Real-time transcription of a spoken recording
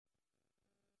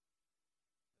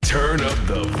Turn up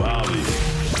the volume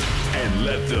and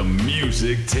let the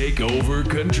music take over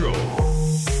control.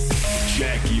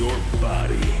 Jack your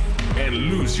body and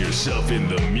lose yourself in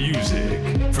the music.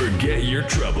 Forget your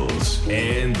troubles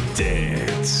and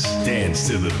dance. Dance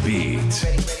to the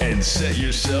beat and set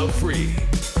yourself free.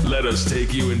 Let us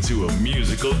take you into a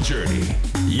musical journey.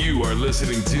 You are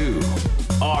listening to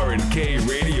R&K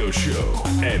Radio Show,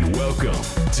 and welcome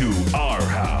to our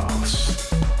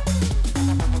house.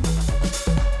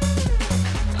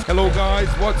 Hello guys,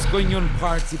 what's going on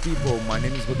party people? My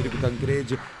name is Rodrigo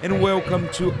Tancredi and welcome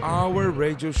to our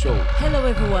radio show. Hello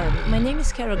everyone, my name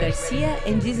is Kerol Garcia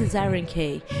and this is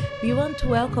R&K. We want to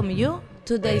welcome you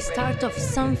to the start of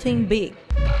something big.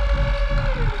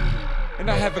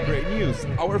 And I have a great news.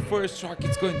 Our first track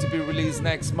is going to be released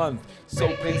next month.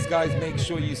 So please guys, make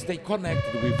sure you stay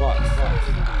connected with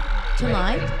us.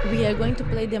 Tonight, we are going to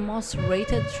play the most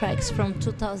rated tracks from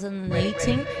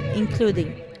 2018,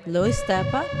 including Low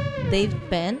Steppa, Dave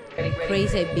Penn,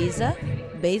 Crazy Ibiza,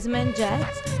 Basement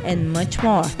Jazz, and much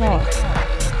more.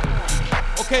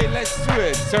 Okay, let's do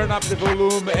it. Turn up the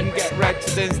volume and get ready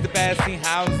to dance the best in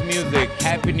house music.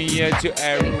 Happy New Year to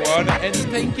everyone, and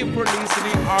thank you for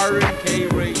listening R&K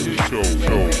Radio Show.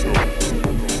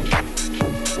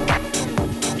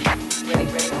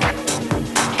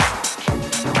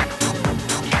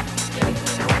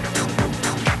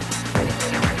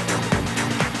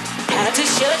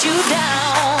 Shut you down.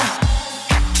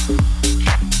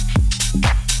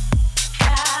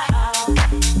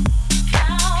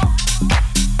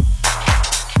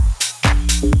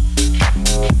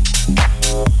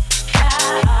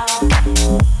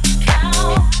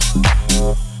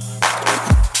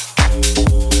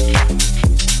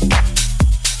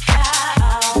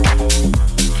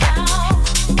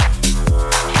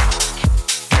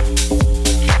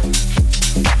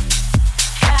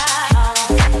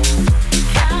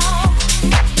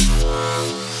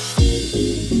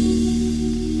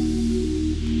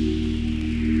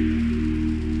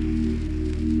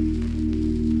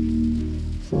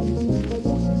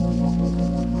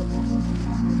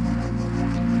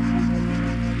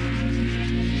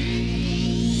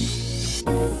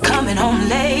 Coming home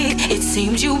late, it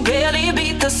seems you barely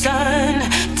beat the sun.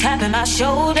 Tapping my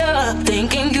shoulder,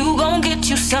 thinking you gon' get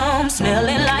you some.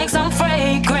 Smelling like some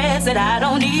fragrance that I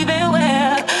don't even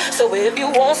wear. So if you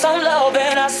want some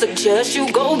loving, I suggest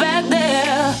you go back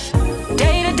there.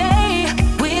 Day to day,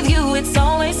 with you it's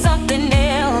always something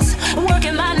else.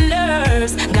 Working my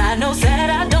nerves, God knows that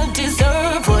I don't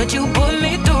deserve what you put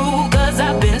me through. Cause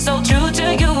I've been so true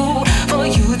to you, for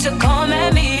you to come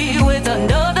at me with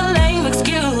another lame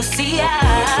excuse. See, I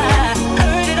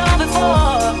heard it all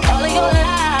before, all of your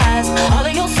lies, all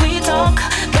of your sweet talk.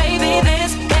 Baby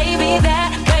this, baby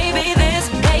that, baby this,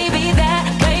 baby that,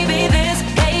 baby this,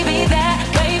 baby that,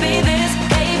 baby this,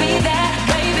 baby that,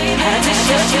 baby that. Had to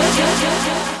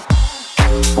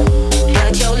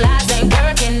but your lies ain't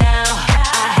working now.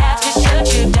 I have to shut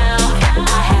you down.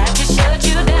 I have to shut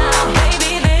you down.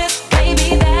 Baby this,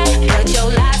 baby that, but your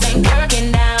lies ain't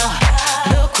working now.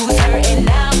 Look who's hurting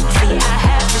now. See, I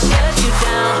have to shut you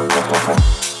down.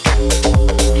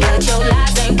 But your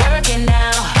lies ain't working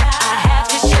now. I have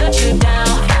to shut you down.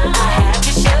 I have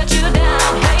to shut you down.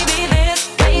 Baby this,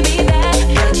 baby that,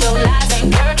 but your lies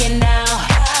ain't working now.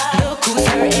 Look who's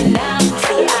hurting now.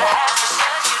 See, I have to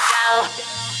shut you down.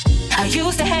 I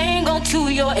used to hang on to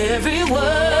your every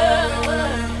word,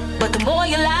 but the more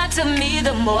you lied to me,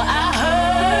 the more I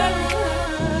heard.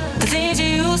 The things you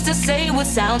used to say would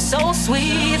sound so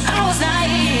sweet. I was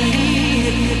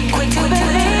naive, quick to believe.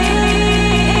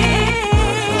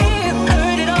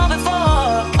 Heard it all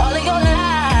before, all of your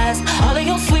lies, all of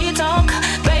your sweet talk.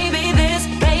 Baby this,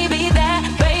 baby that,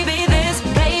 baby this,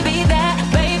 baby that,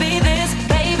 baby this,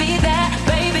 baby that,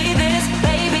 baby this,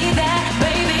 baby that,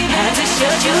 baby that. Had to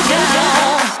shut you down.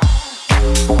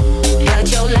 But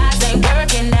your lies ain't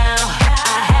working now.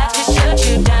 I have to shut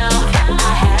you down.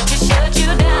 I have to shut you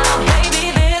down.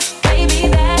 Baby this, baby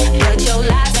that, but your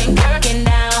lies ain't working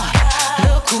now.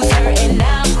 Look who's hurting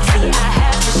now.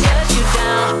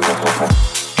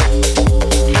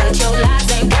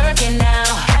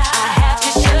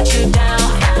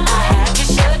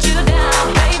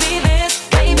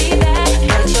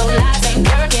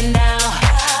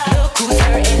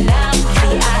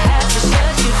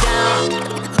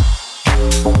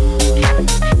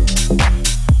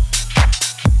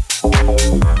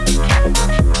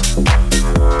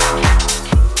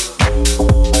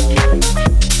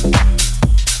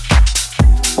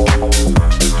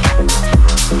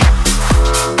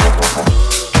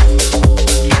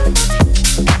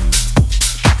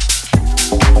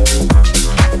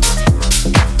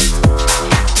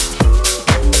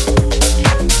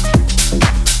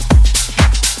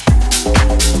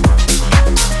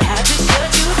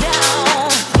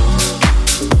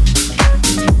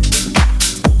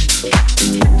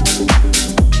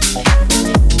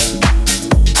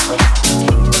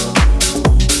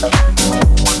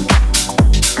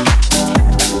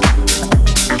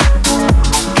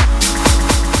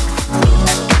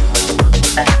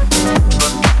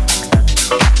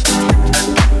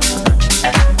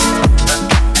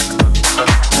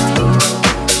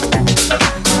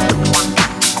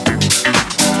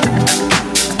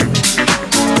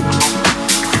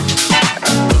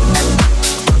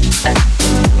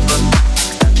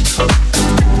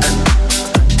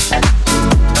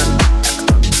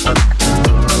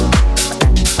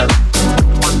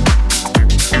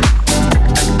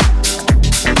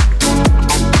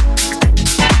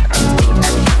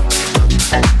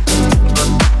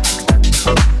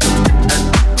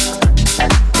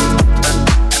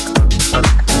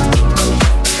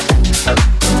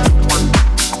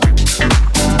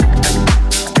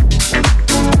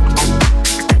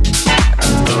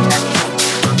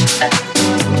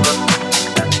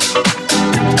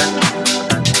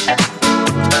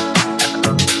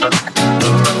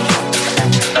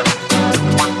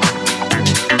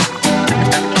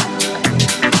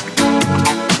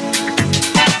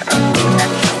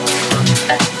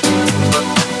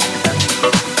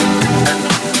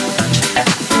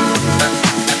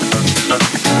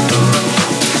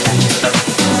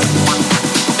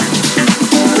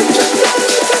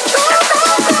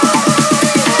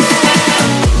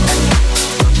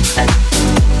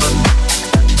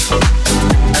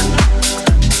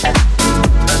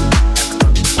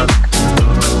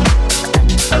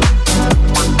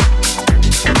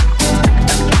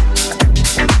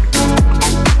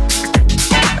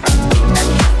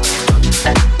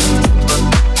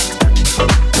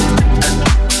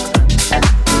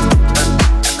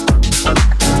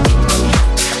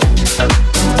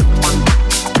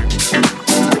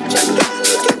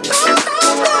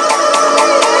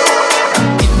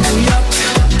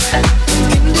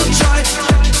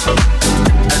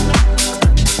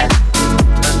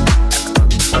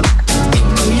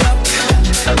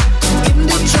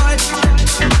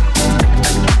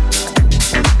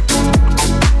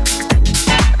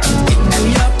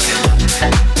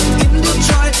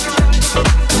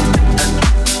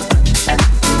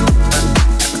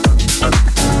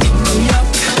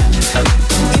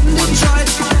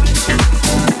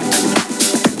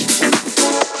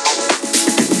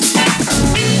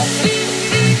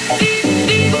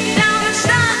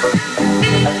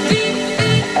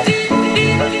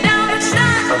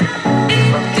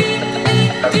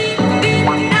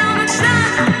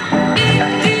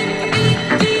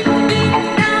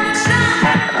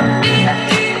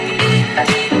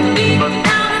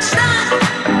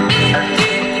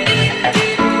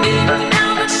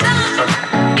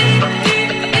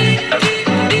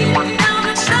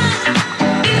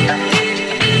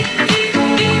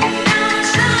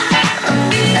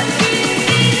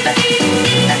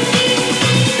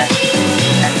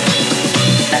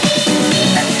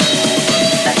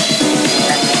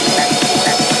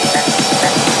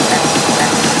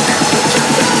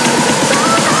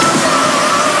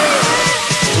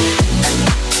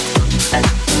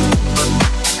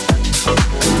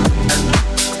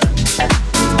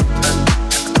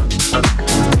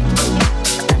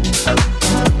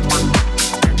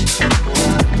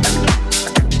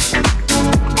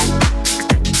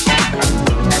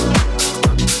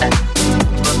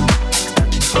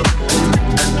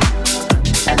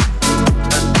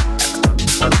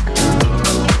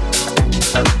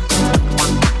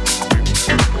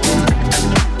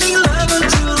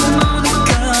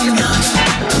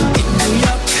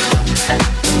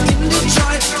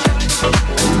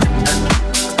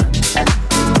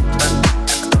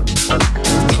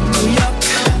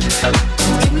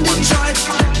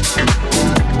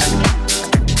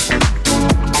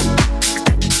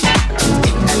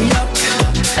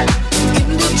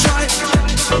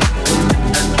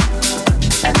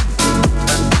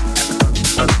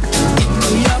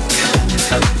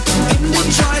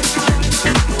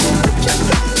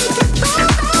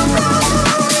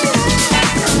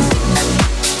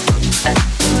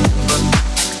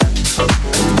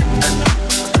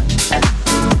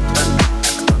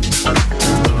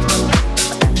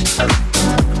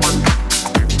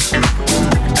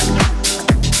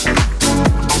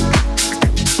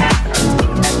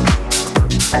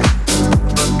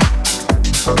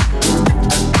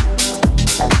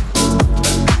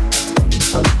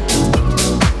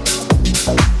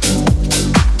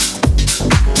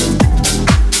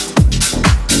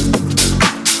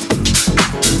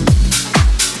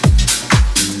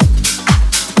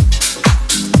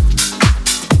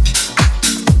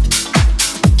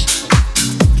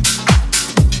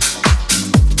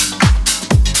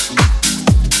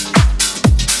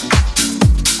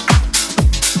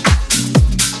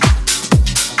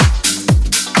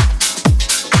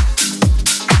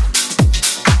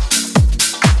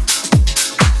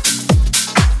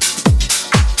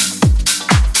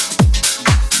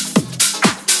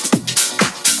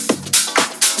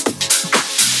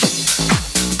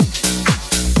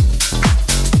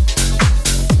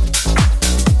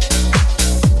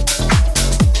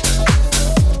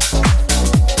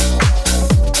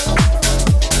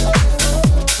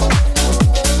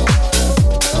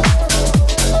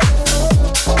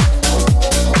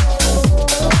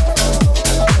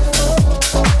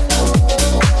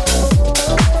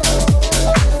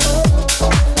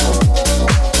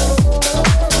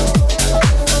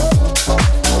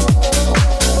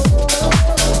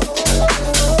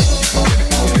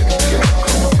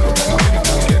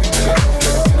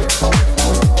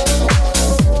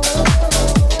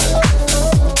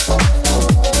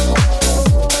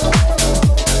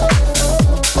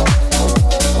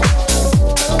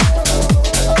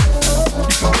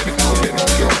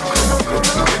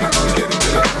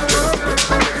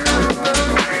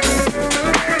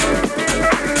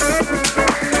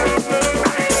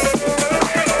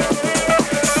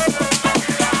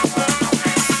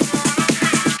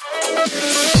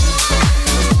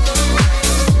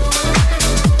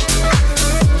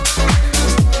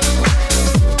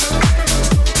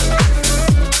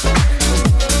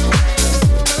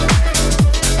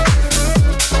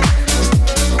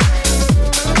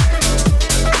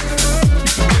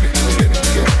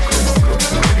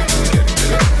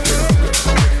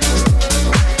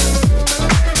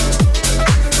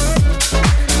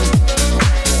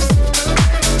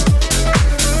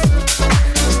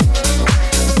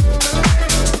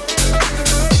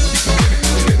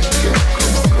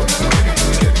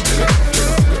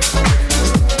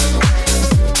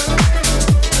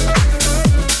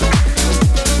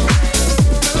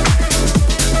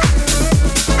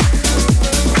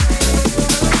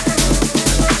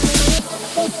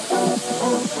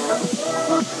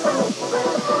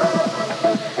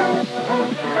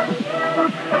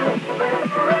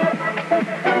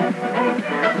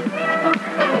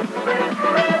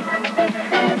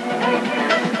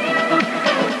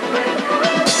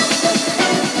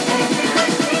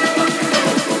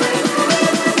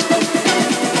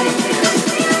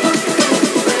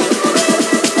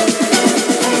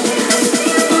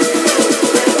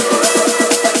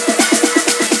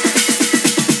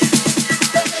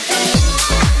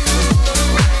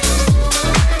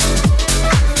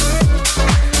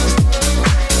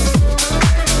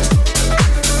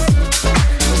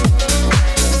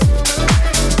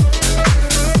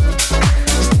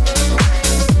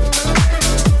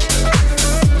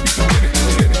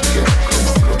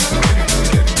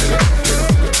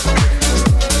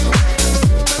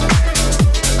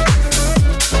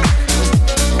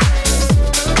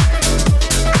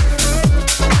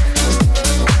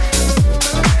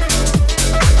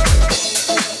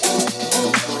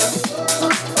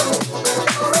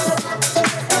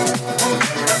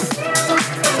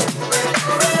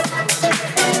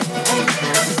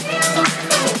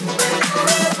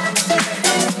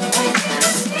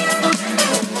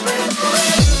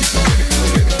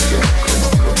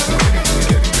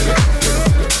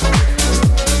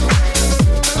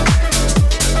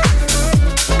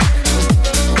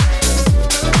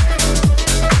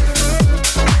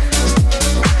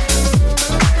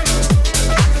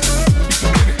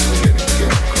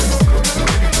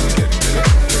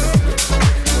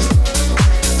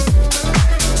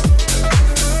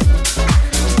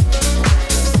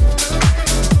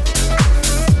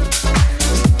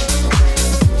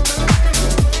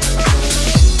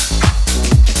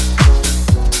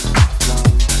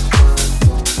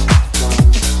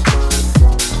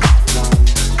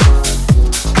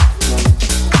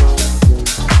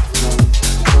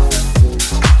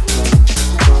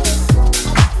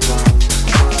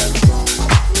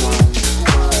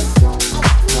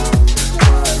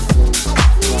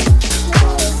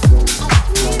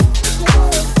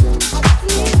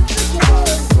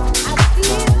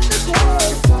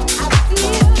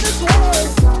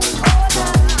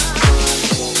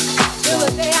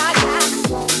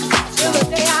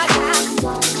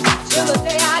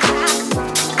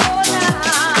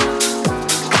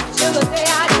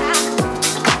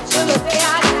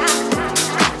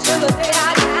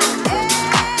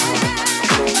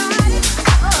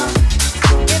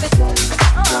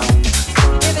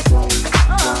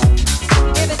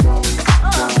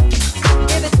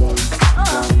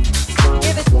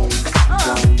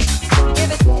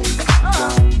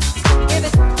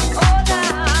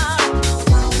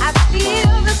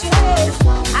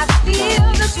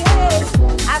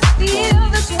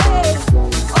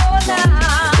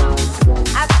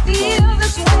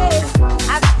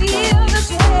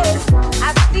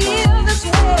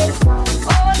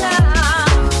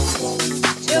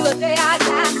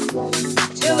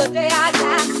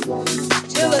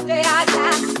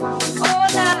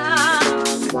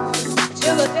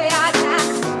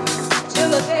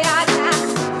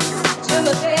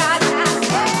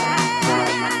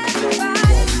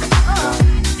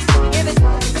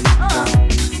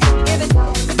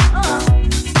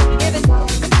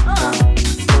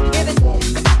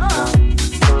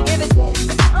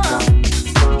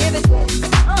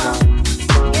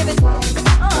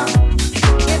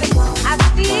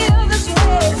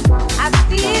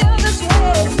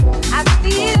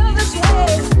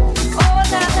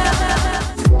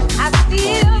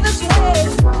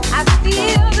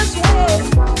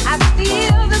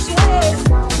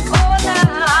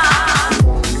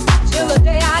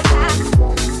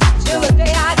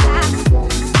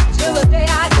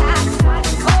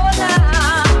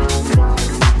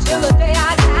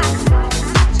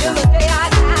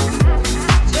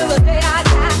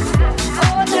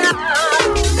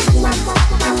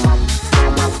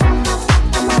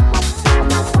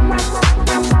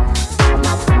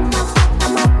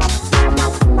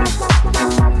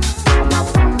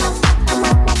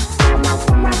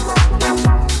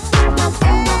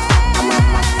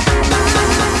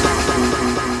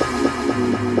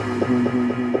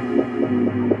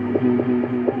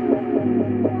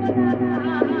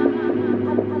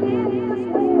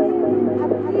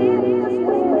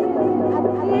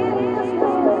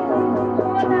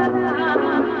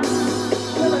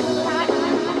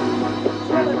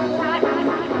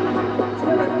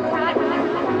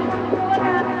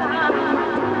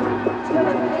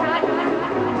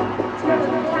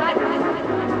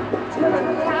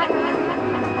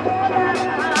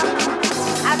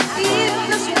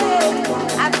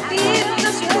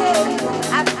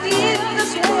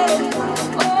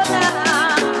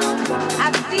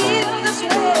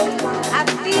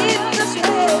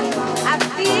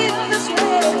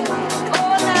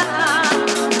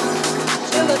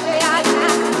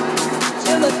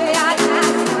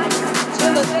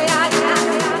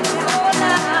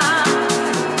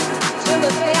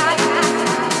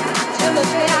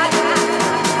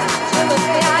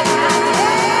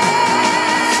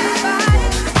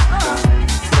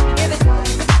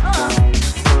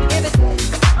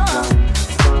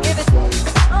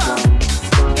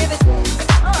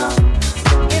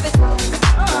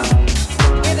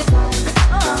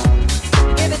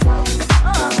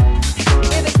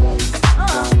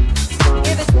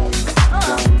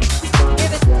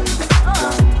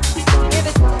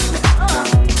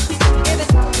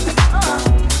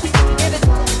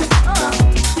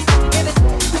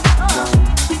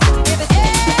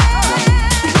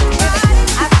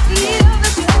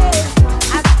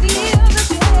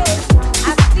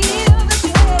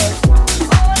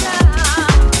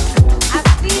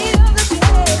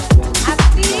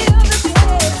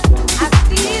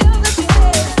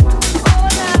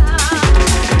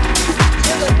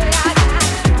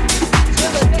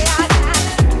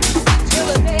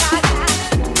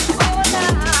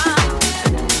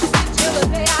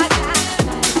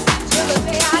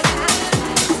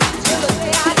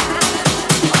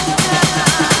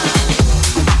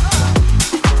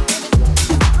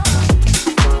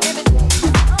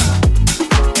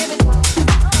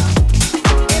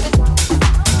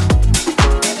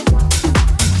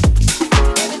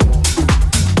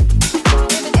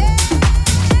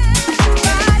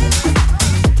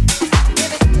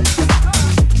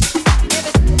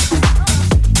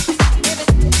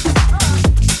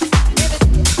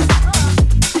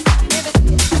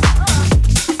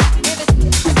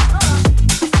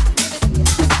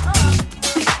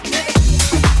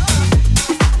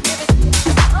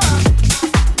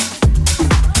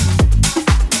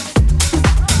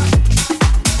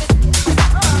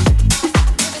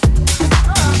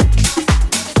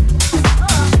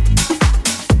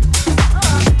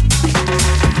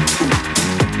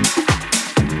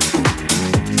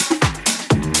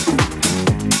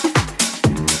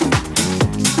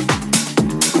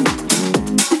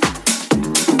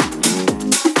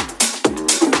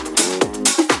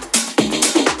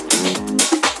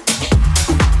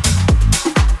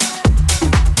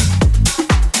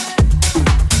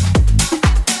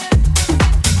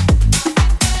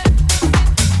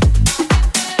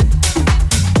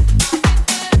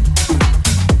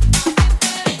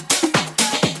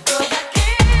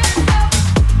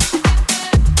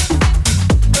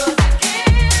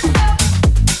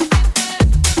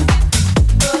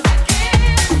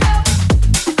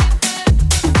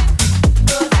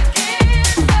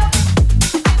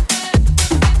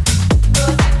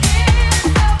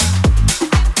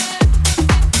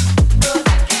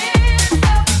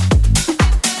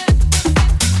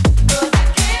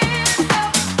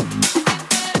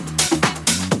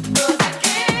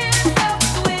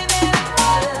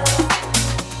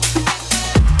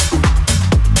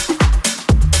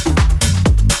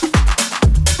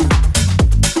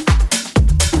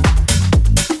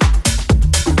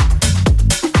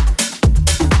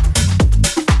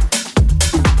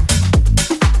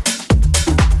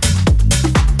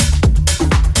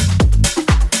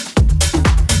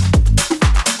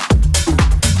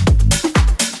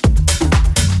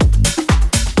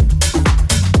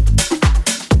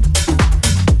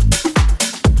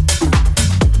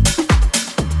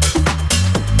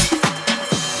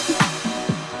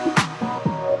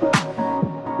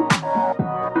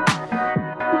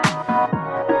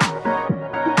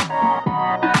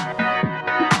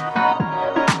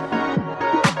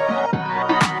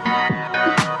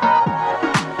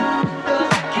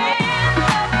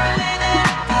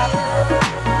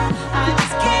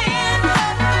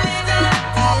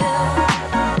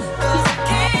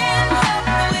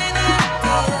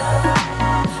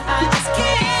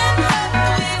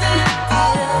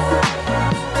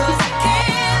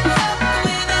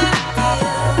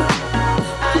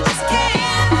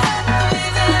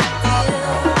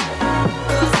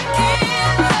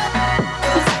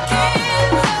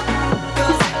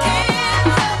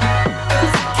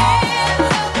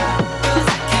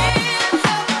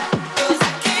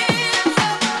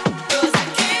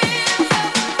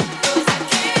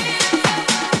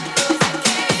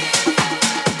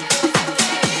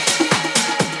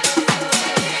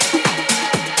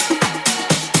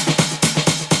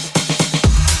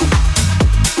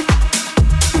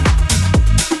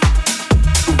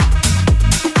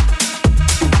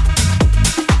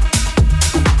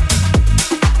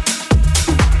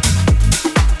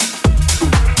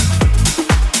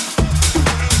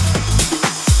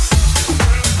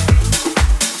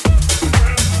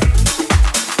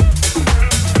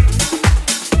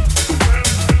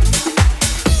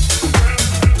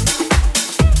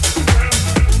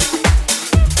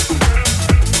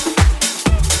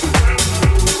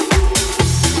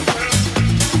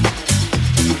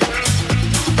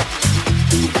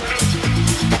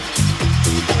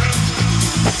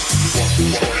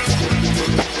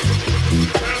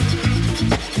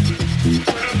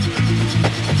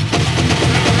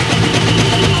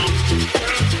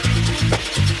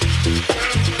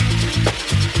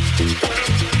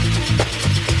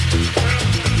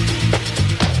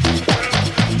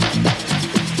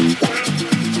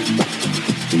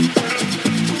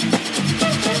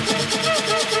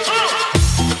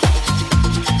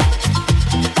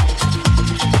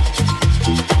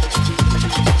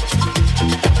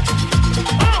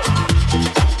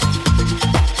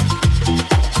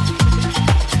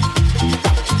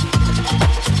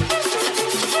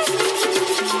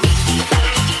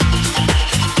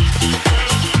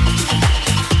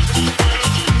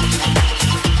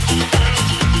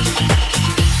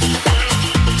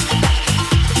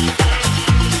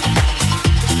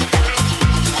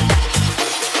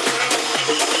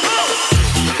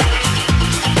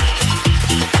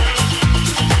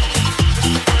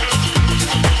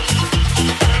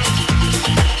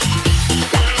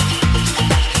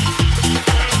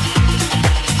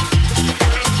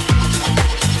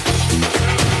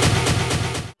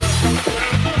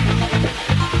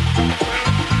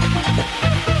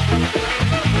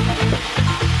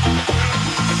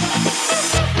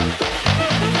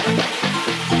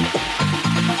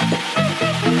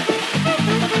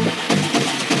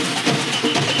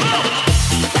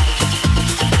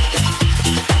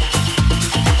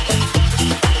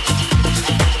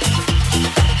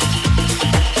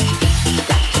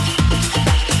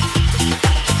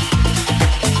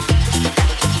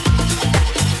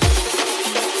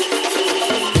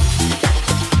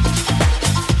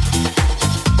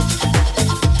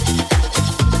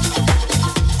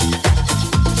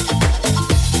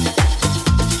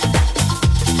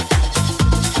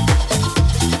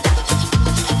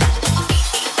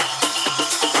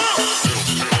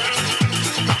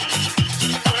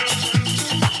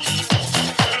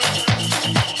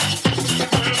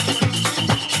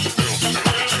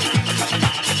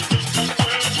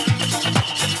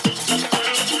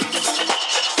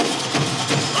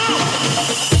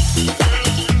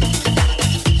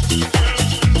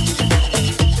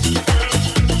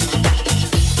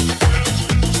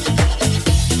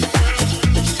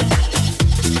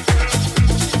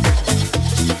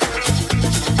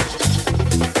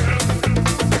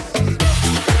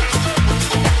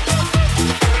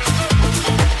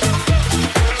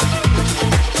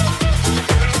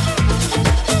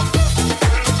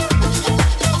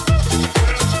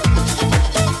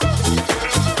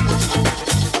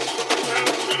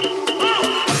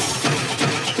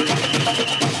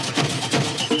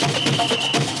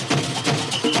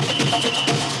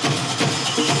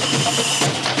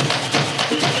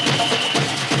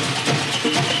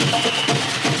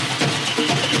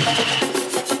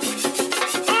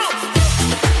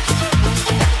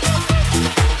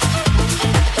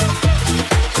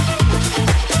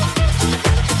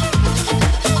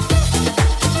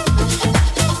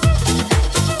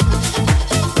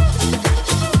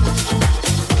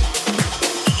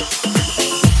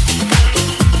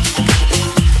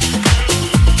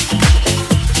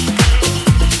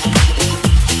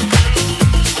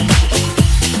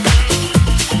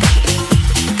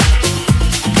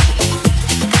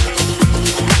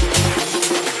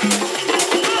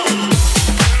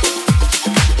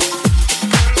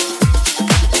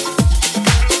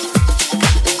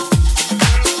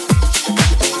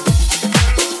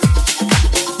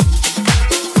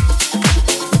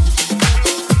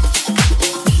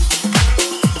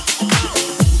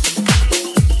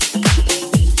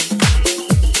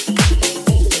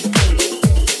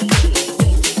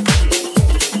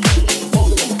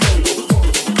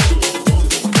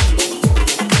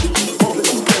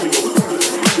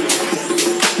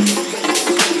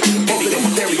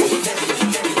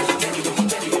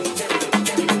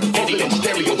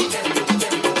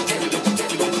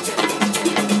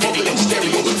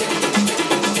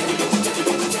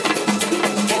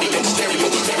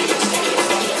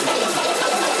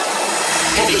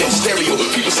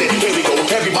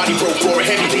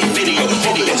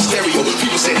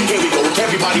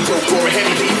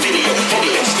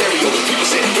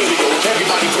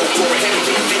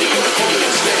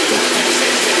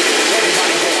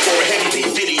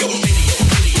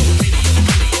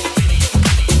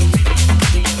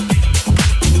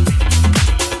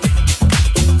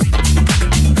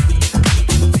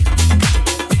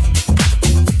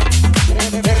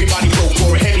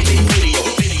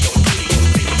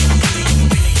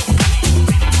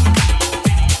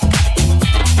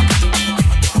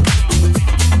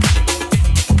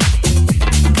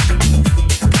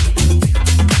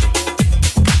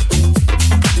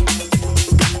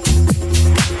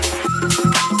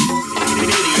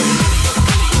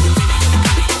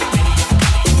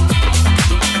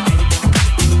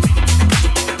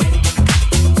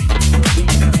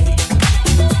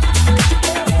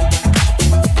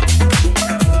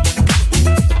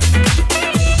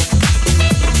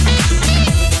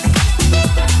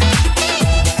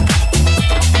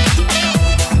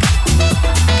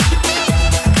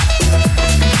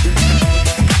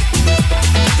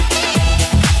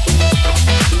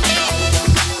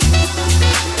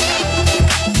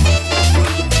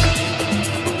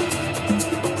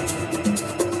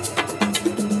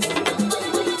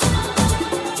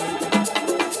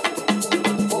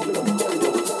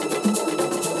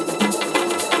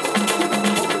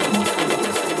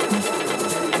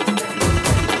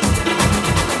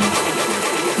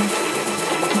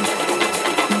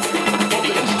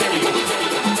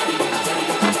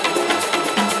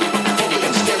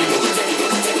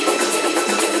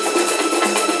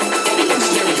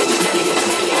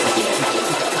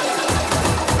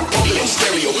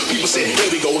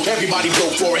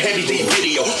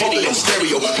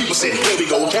 People said, here we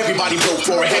go. Everybody broke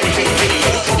for a heavy beat video.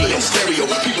 Holy in stereo.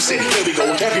 People said, here we go.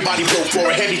 Everybody broke for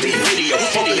a heavy beat video.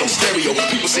 Holy in stereo.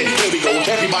 People said, here we go.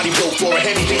 Everybody broke for a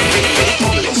heavy beat video.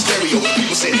 Holy in stereo.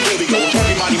 People said, here we go.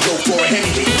 Everybody broke for a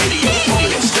heavy beat video.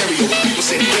 Holy in stereo. People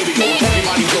said, here we go.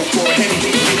 Everybody broke for a heavy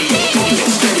beat video. Holy in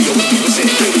stereo. People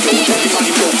said, here we go.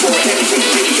 Everybody broke for a heavy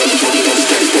beat video. Holy in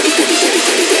stereo.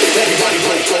 Everybody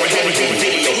broke for a heavy beat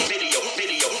video.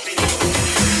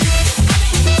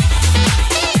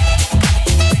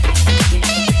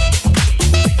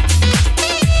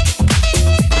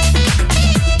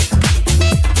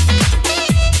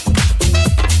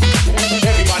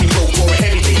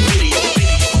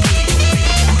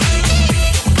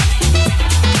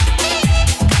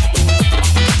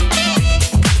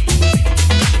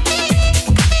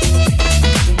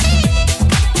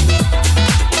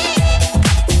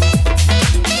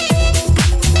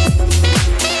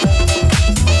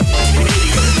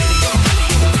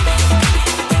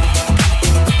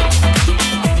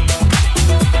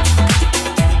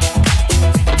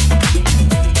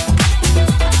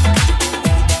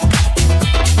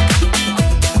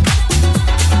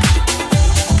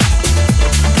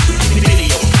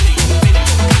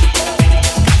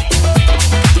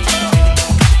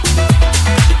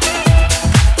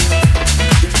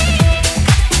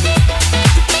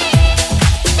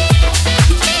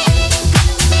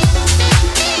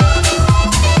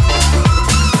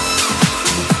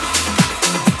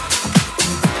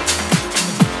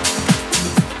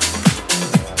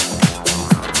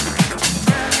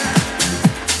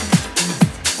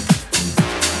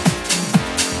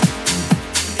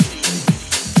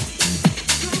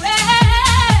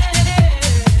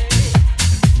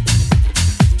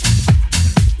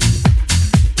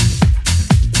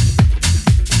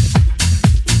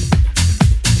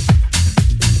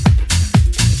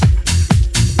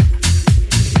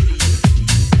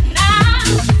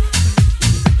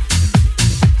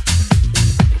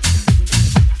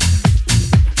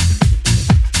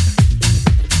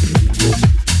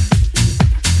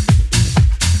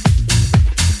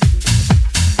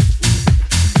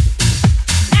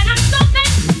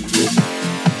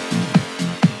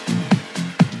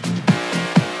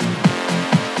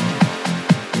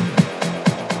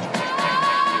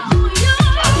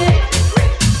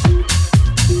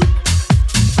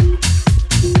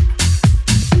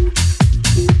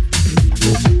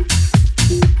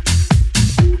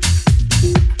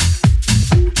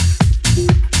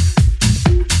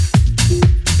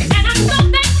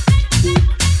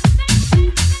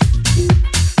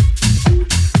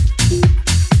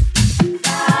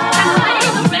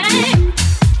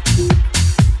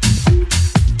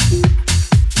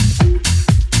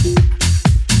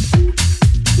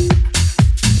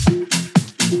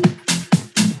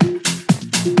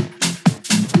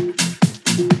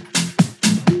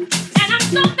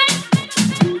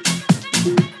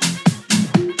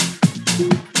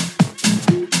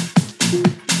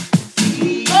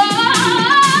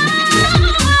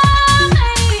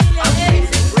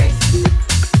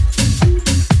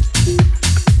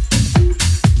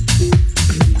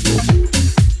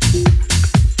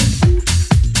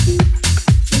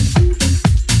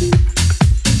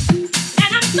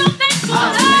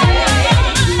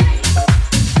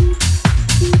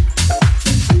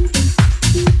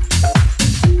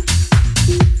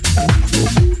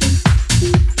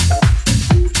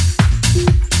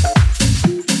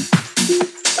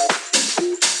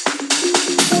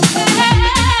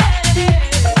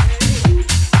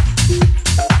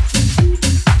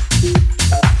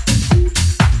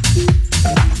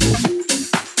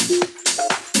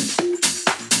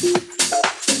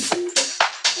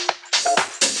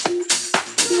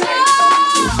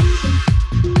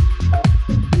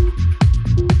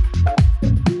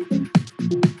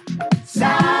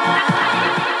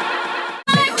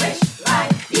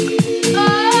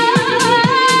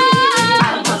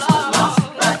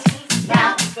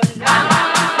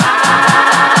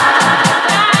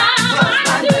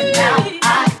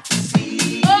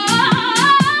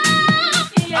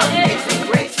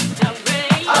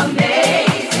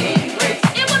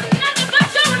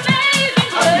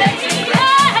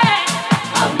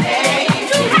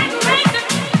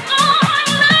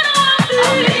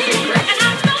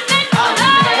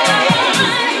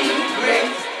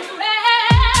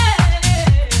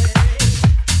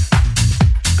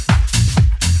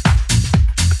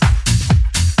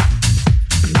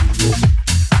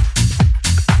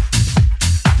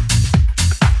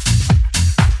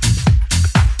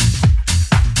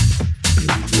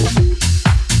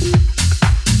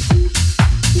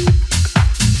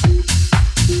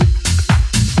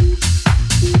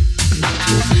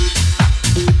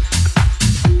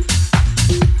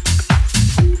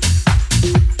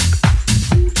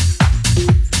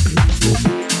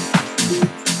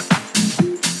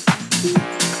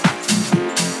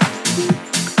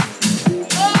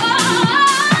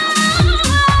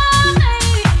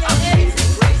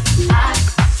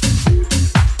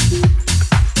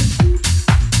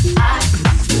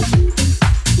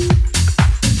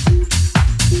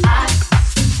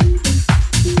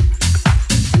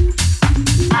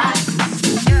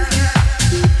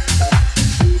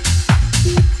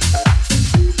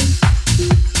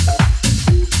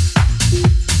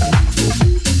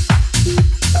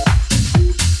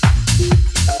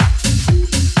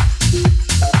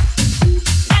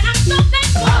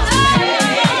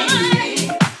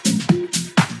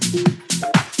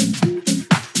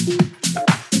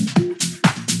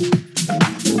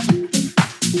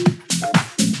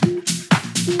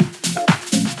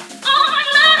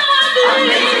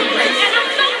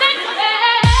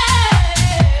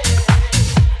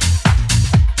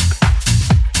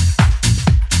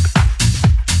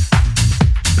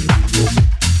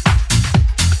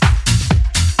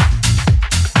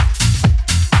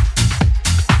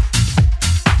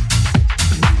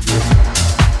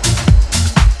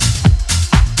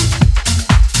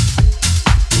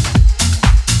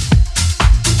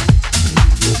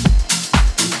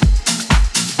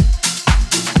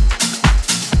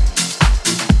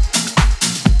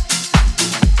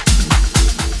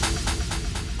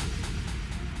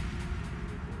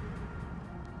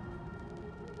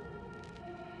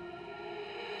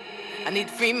 need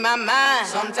to free my mind.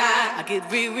 Sometimes I get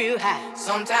real, real high.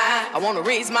 Sometimes I wanna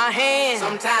raise my hand.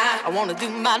 Sometimes I wanna do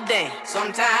my dance.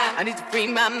 Sometimes I need to free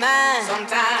my mind.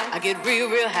 Sometimes I get real,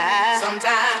 real high.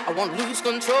 Sometimes I wanna lose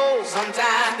control.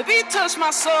 Sometimes the beat touch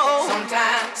my soul.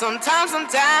 Sometimes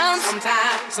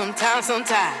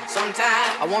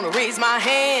I wanna raise my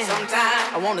hand.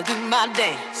 Sometimes I wanna do my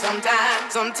dance.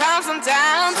 Sometimes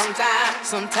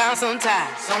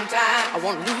I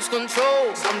wanna lose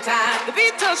control. Sometimes the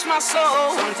beat touch my soul.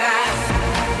 Sometimes.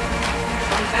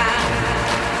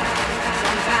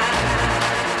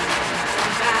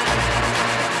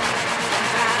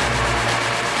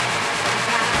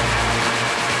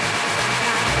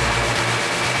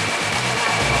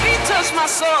 Beat touch my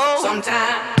soul.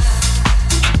 Sometimes.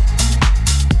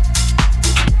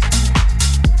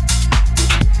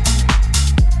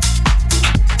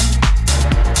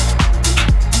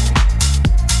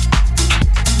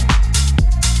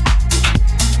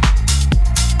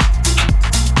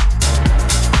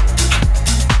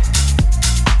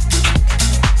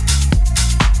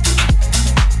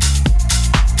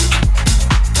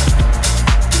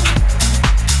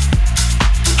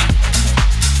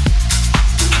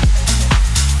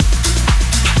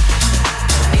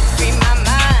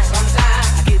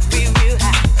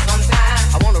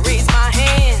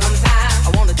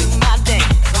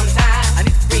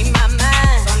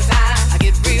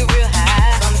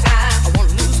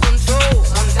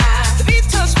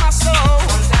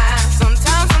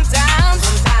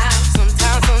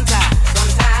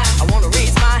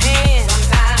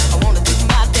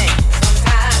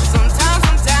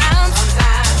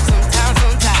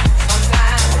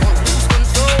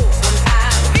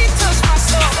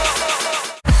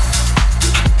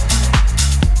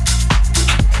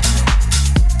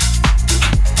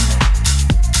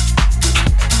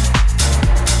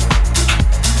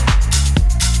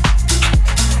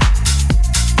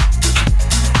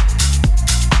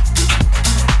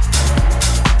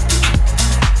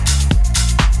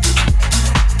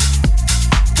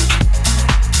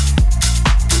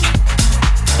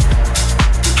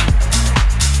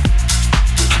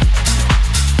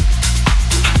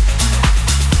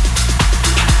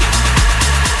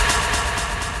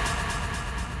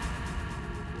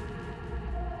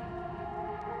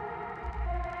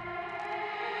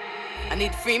 I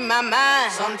need to free my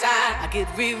mind. Sometimes I get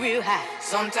real, real high.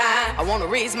 Sometimes I wanna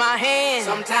raise my hand.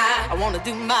 Sometimes I wanna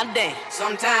do my dance.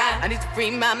 Sometimes I need to free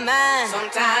my mind.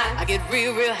 Sometimes I get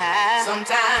real, real high.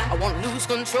 Sometimes I wanna lose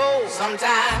control.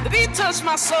 Sometimes the beat touch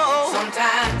my soul.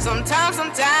 Sometimes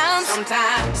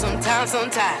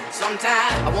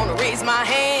I wanna raise my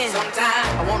hand. Sometimes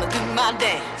I wanna do my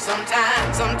dance.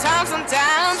 Sometimes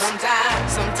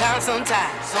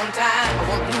I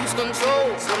wanna lose control.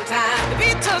 Sometimes the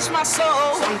beat touch my soul.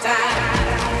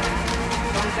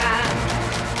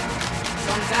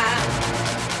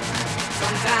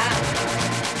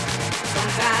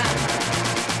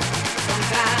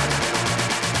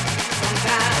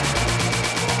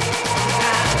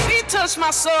 Beat touch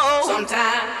my soul.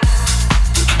 Sometimes.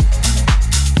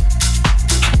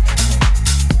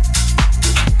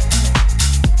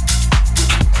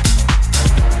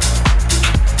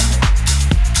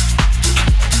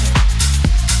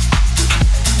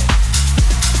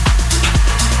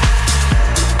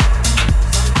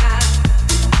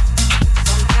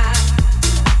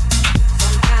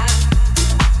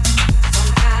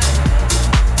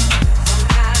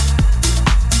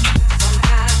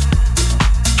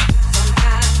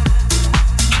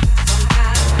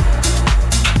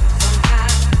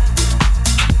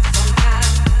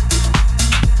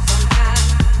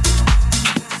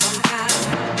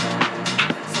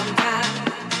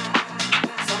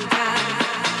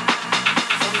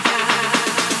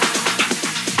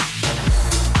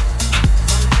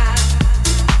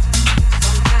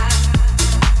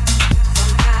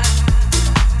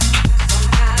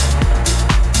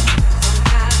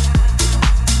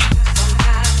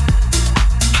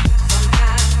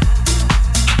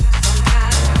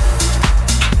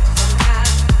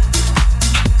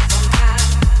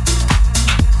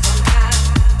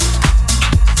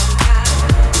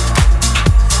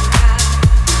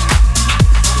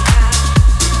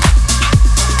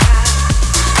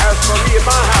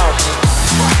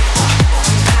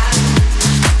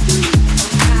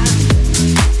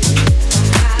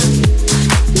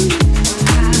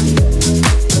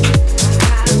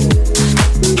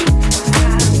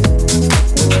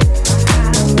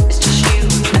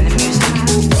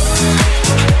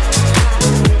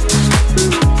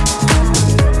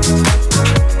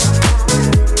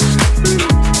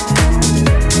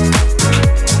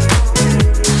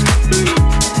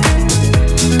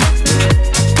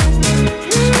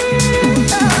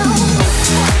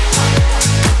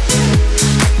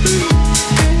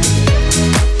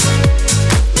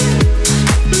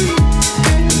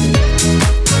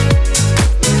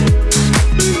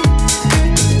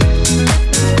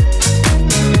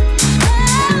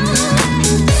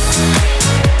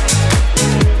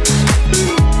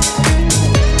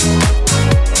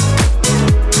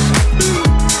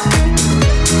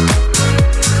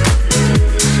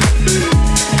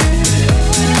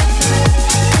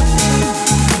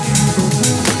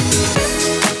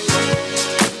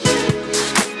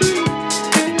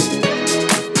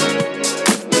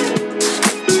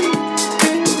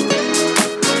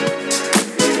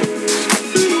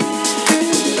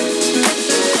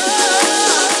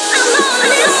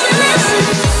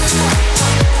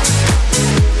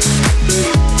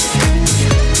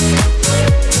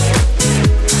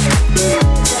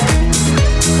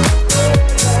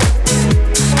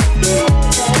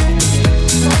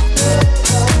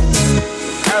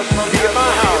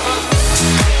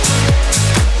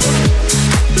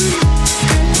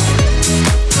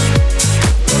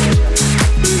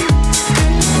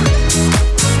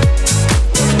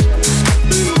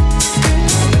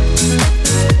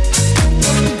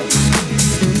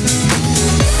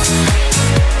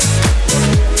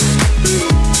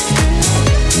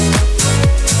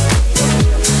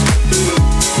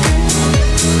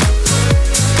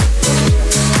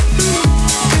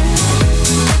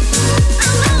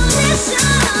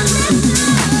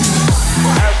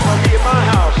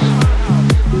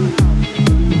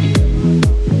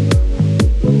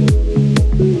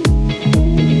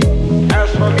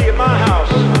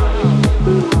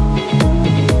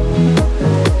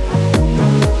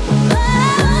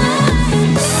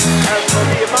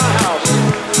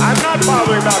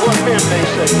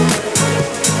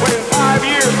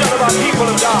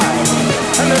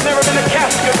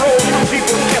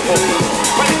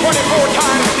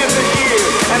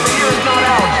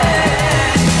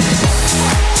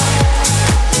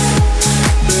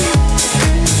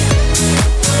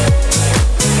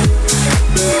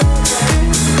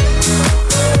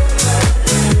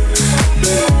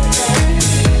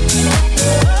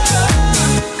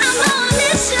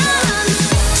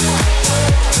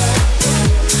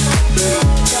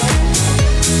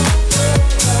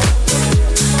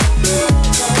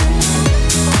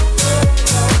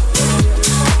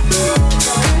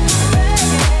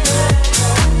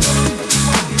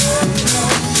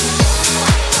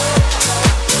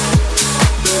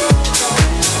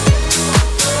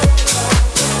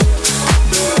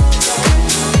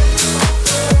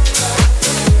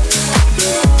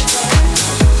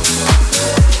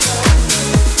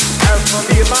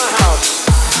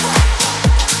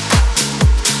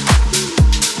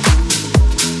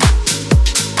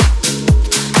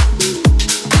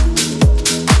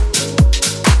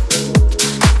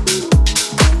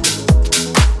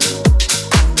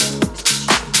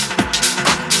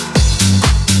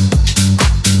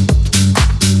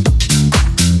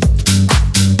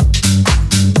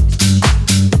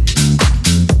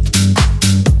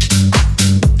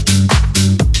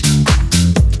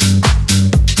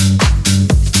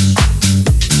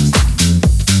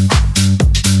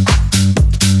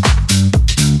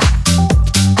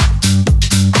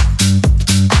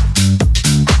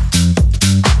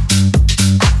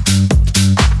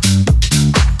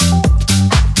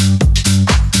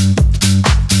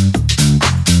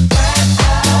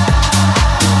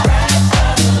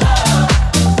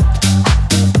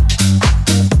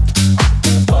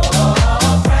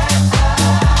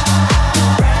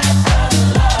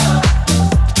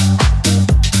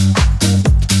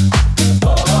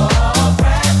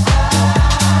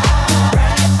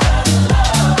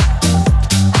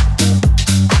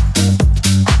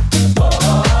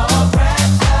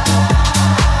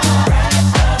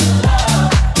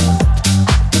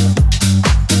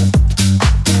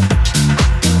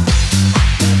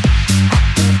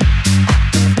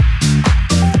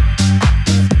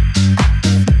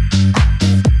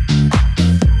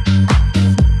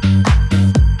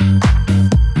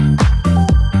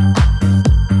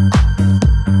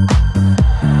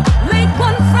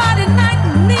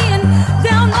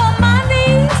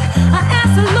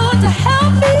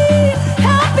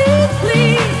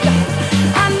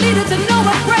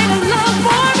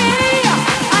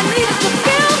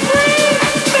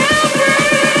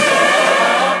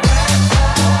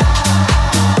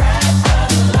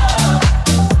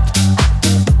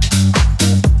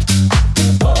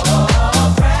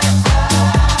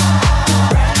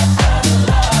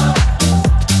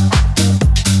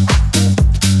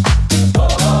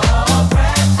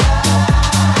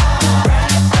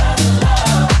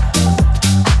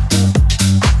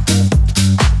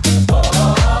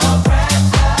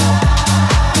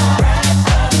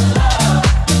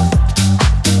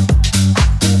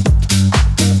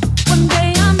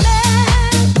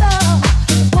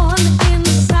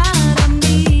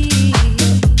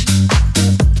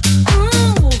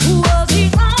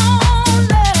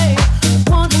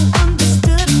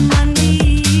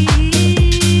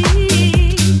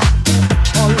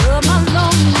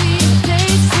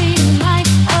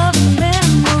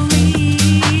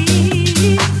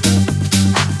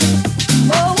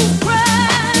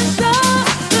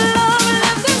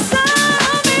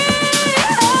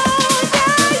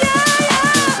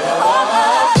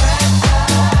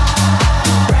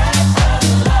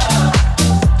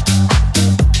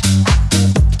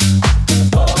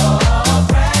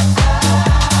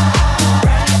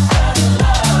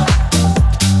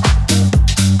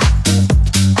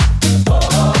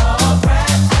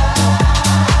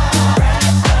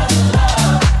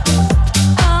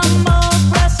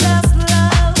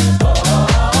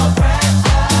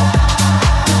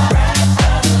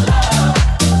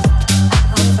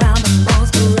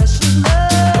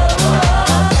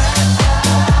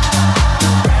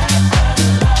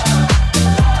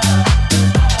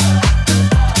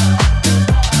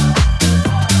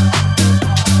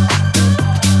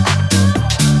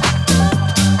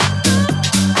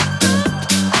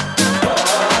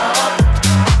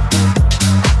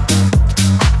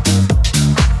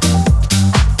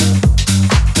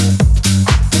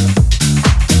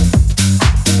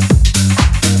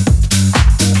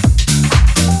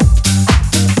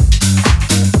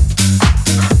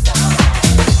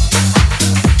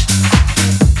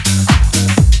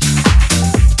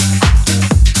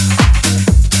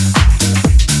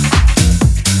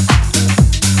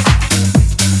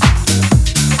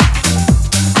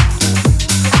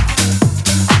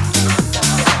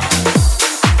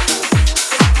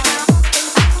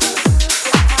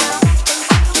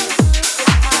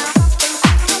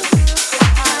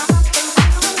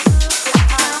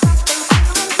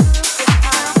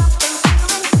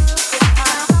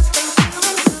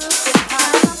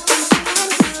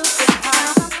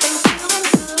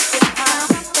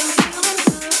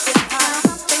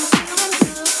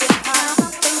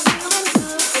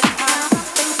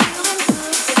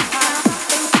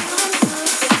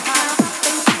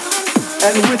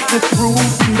 And with this groove,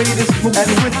 we made this move. And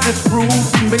with this groove,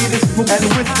 we made this move. And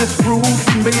with this groove,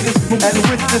 we made this move. And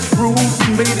with this groove,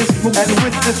 we made this move. And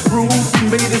with this groove, we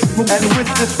made this move. And with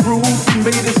this groove, we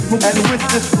made this move. And with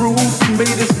this groove, we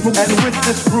made this move. And with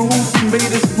this groove, we made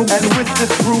this move. And with this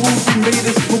groove, we made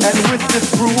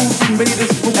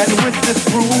this move. And with this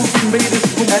groove, we made this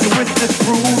move. And with this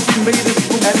groove, we made this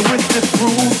move. And with this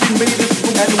groove, we made this move.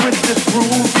 And with this groove,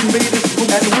 we made this move.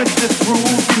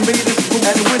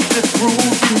 And with this groove, we made this move. And with this groove,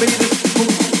 we made this move.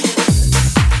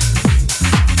 And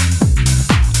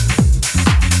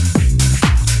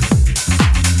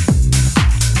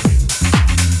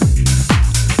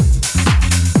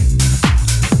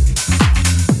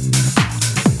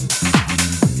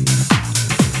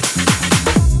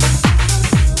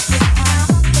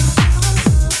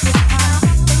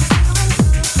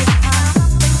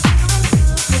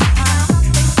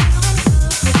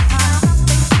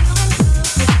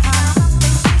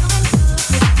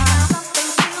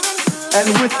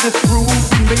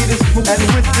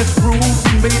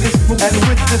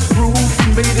with this groove,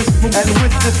 we made this move. And with this groove, we made this move. And with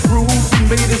this groove, we made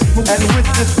this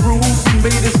move. And with this groove, we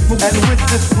made this move. And with this groove, we made this move. And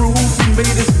with this groove, we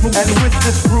made this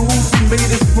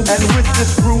move. And with this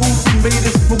groove, we made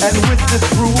this move. And with this groove, we made this move. And with this groove, we made this move. And with this groove,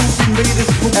 we made this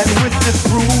move. And with this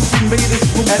groove, we made this move.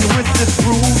 And with this groove, we made this move. And with this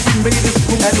groove, we made this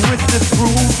move. And with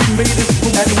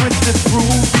this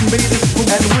groove, we made this move.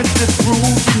 And with this groove, we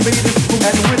made this move.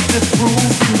 And with this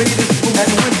groove, we made this move.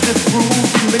 And with this groove,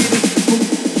 we made this move.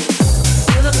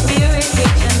 Feel the spirit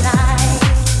hit tonight.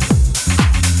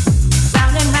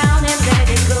 Round and round and let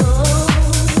it go.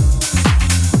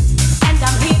 And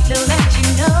I'm here to let you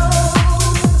know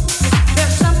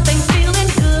there's something feeling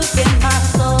good in my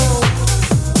soul.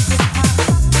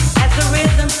 As the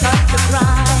rhythm starts to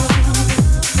grind,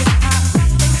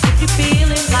 if you feel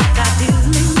it like I do,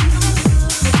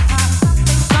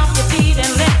 stomp your feet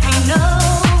and let me know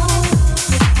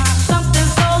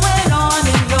something's going on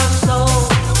in your soul.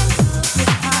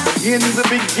 In the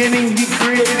beginning, he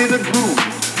created a groove,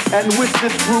 and with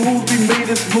this groove, he made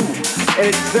us move, and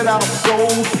it set our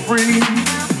souls free.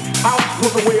 House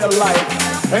was a way of life,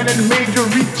 and it made you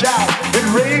reach out and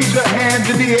raise your hands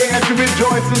in the air to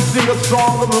rejoice and sing a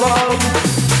song of love,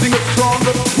 sing a song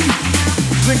of peace,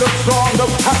 sing a song of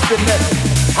happiness.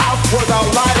 House was our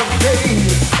light of day,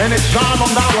 and it shone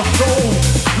on our souls.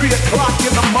 3 o'clock in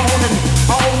the morning,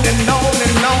 on and on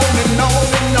and on and on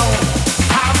and on.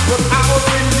 House was our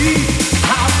release.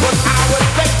 House was our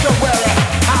sanctuary.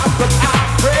 House was our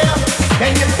prayer.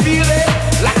 Can you feel it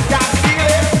like I feel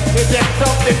it? Is there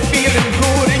something feeling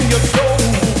good in your soul?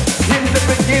 In the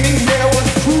beginning there was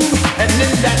truth, and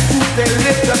in that truth there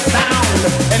lived a sound,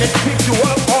 and it picked you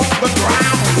up off the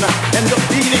ground. And the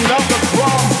beating of the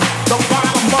drum, the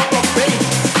bottom of the bass,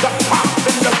 the pop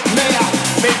and the snare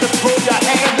made you throw your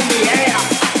hands in the air.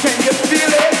 Can you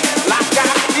feel it like I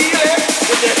feel it?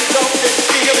 Is there something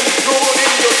feeling good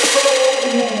in your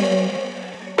soul?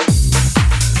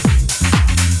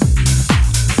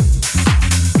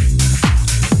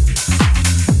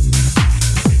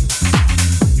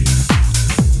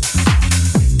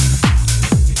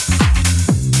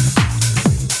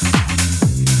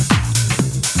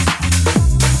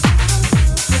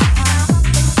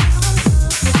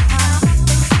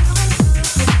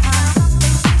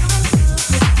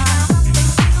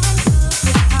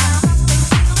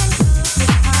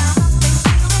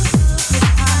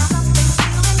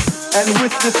 And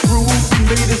with this groove, we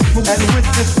made this move. And with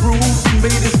this groove, we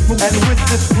made this move. And with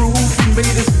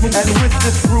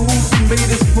this groove, we made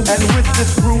this move. And with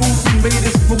this groove, we made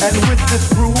this move. And with this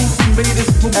groove, we made this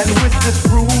move. And with this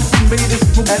groove, we made this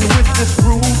move. And with this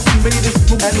groove, we made this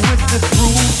move. And with this groove, we made this move. And with this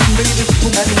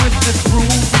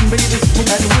groove, we made this move.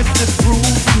 And with this groove, we made this move. And with this groove,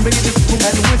 we made this move.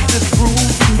 And with this groove,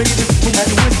 we made this move. And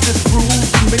with this groove,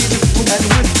 we made this move. And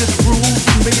with this groove, we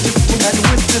made this move. And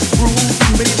with this groove, we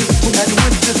made this move. And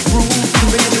with this groove, we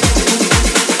made this move.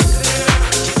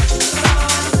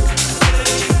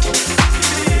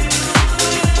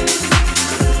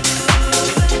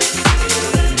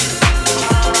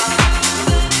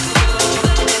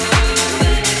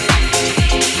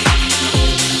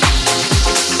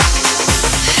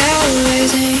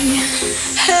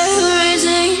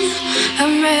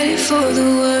 I'm ready for the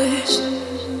worst.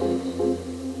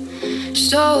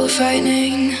 So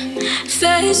frightening,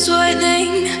 face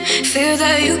whitening, fear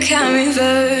that you can't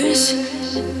reverse.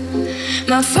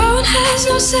 My phone has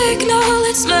no signal,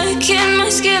 it's making my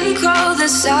skin crawl. The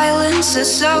silence is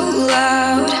so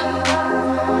loud.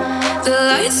 The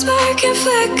lights spark and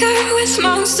flicker with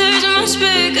monsters much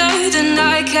bigger than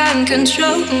I can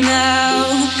control now.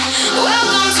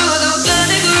 Welcome to the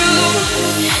panic room.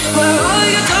 where all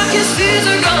your darkest fears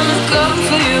are gonna come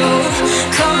for you,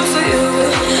 come for you.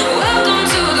 Welcome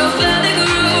to the panic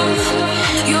room.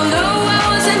 You know I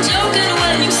wasn't joking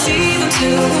when you see them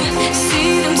too,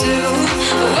 see them too.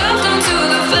 Welcome to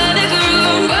the panic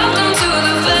room. Welcome to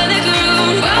the panic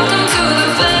room. Welcome to the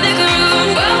panic room.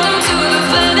 Welcome to the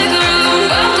panic room.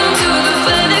 Welcome to the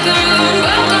panic room.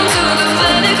 Welcome to the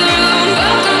panic room.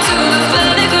 Welcome to the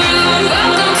panic room.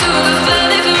 Welcome to the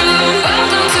panic room.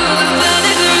 Welcome to the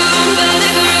panic room.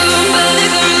 Panic room.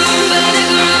 Panic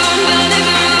room.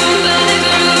 Panic room. Panic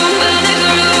room. Panic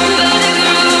room.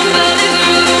 Panic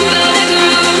room. Panic room.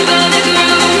 Panic room. Panic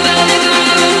room. Panic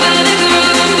room. Panic room. Panic room. Panic room.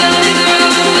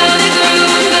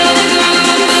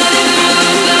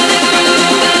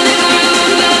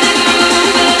 Panic room. Panic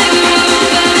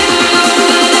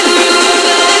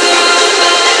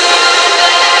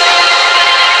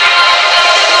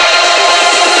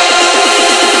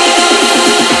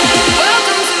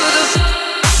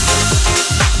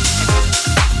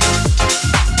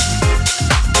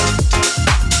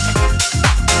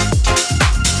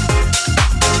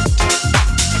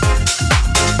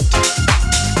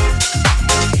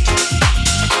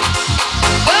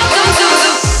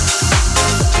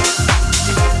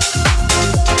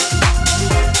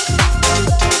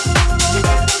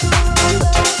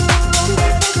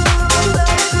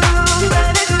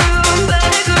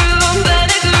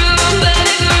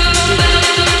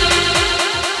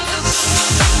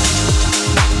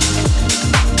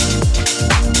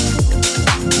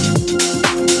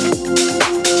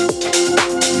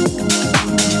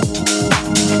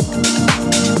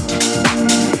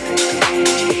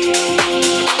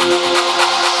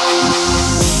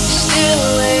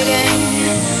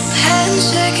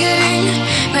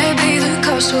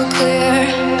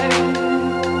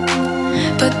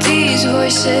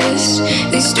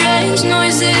these strange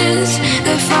noises,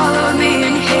 they follow me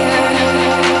in here.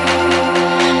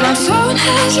 My phone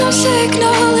has no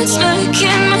signal, it's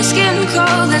making my skin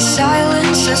cold. The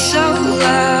silence is so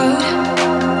loud.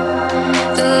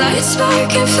 The lights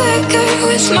spark and flicker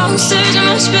with monsters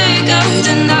much bigger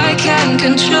than I can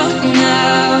control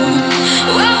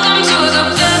now.